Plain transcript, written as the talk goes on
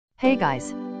Hey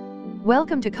guys!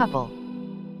 Welcome to Couple.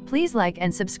 Please like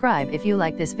and subscribe if you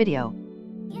like this video.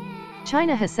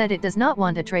 China has said it does not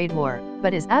want a trade war,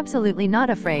 but is absolutely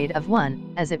not afraid of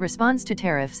one, as it responds to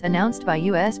tariffs announced by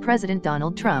US President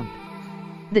Donald Trump.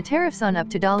 The tariffs on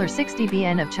up to $60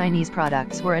 billion of Chinese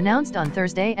products were announced on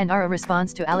Thursday and are a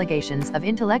response to allegations of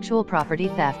intellectual property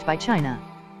theft by China.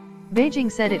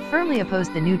 Beijing said it firmly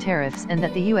opposed the new tariffs and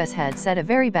that the US had set a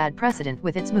very bad precedent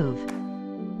with its move.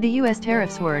 The US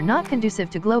tariffs were not conducive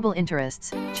to global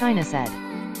interests, China said.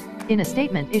 In a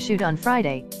statement issued on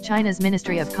Friday, China's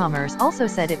Ministry of Commerce also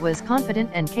said it was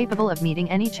confident and capable of meeting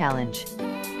any challenge.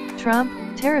 Trump,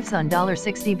 tariffs on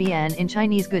 $60 billion in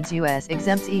Chinese goods. US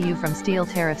exempts EU from steel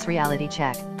tariffs. Reality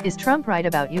check. Is Trump right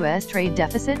about US trade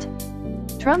deficit?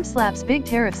 Trump slaps big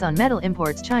tariffs on metal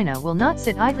imports. China will not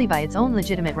sit idly by its own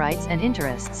legitimate rights and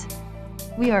interests.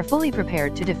 We are fully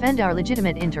prepared to defend our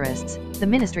legitimate interests, the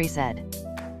ministry said.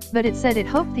 But it said it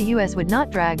hoped the US would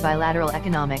not drag bilateral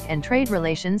economic and trade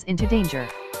relations into danger.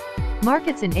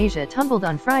 Markets in Asia tumbled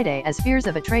on Friday as fears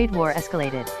of a trade war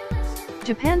escalated.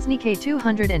 Japan's Nikkei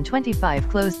 225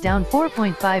 closed down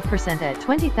 4.5% at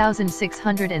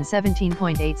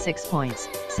 20,617.86 points.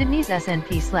 Sydney's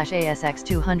S&P/ASX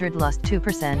 200 lost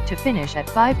 2% to finish at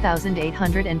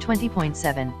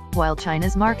 5,820.7, while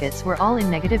China's markets were all in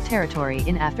negative territory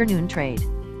in afternoon trade.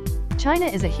 China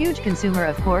is a huge consumer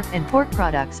of pork and pork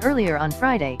products. Earlier on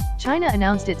Friday, China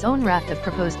announced its own raft of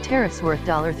proposed tariffs worth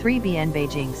 $3 billion.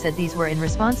 Beijing said these were in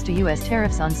response to US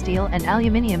tariffs on steel and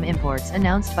aluminium imports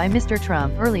announced by Mr.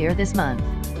 Trump earlier this month.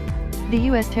 The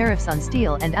US tariffs on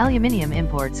steel and aluminium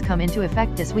imports come into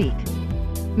effect this week.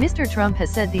 Mr. Trump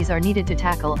has said these are needed to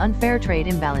tackle unfair trade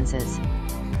imbalances.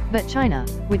 But China,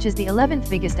 which is the 11th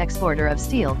biggest exporter of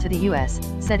steel to the US,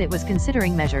 said it was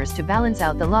considering measures to balance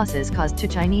out the losses caused to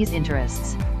Chinese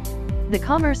interests. The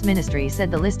Commerce Ministry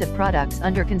said the list of products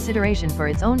under consideration for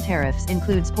its own tariffs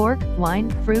includes pork, wine,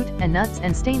 fruit, and nuts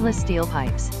and stainless steel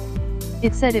pipes.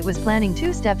 It said it was planning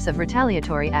two steps of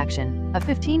retaliatory action: a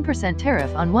 15%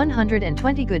 tariff on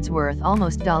 120 goods worth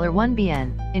almost $1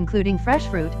 billion, including fresh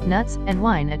fruit, nuts, and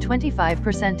wine, a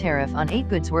 25% tariff on 8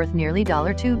 goods worth nearly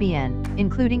 $2 billion,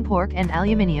 including pork and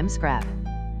aluminium scrap.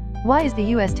 Why is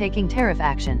the US taking tariff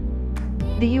action?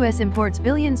 The US imports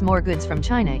billions more goods from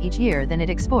China each year than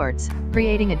it exports,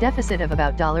 creating a deficit of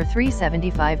about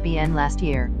 $375 billion last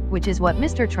year, which is what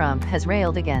Mr. Trump has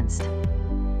railed against.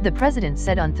 The president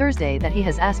said on Thursday that he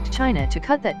has asked China to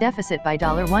cut that deficit by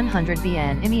 $100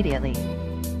 billion immediately.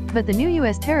 But the new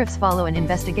US tariffs follow an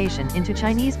investigation into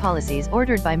Chinese policies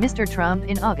ordered by Mr. Trump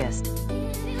in August.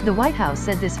 The White House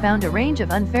said this found a range of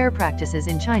unfair practices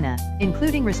in China,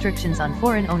 including restrictions on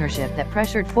foreign ownership that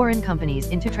pressured foreign companies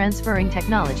into transferring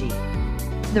technology.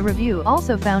 The review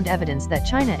also found evidence that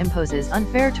China imposes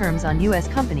unfair terms on US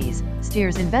companies,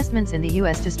 steers investments in the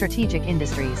US to strategic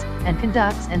industries, and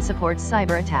conducts and supports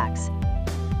cyber attacks.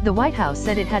 The White House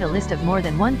said it had a list of more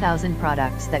than 1,000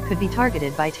 products that could be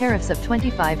targeted by tariffs of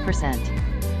 25%.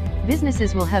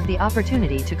 Businesses will have the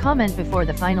opportunity to comment before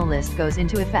the final list goes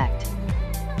into effect.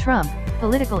 Trump,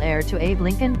 political heir to Abe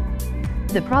Lincoln?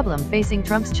 The problem facing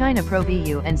Trump's China probe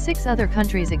EU and 6 other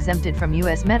countries exempted from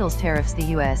US metals tariffs. The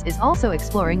US is also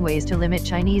exploring ways to limit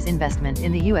Chinese investment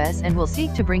in the US and will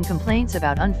seek to bring complaints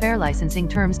about unfair licensing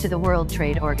terms to the World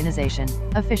Trade Organization,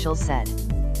 officials said.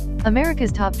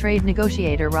 America's top trade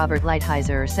negotiator Robert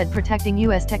Lighthizer said protecting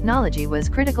US technology was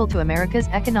critical to America's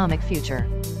economic future.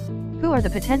 Who are the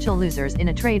potential losers in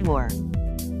a trade war?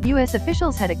 US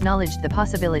officials had acknowledged the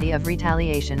possibility of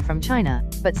retaliation from China,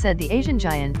 but said the Asian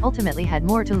giant ultimately had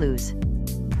more to lose.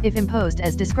 If imposed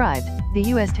as described, the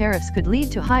US tariffs could lead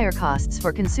to higher costs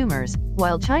for consumers,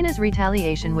 while China's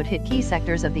retaliation would hit key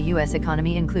sectors of the US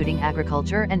economy including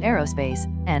agriculture and aerospace.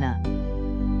 Anna.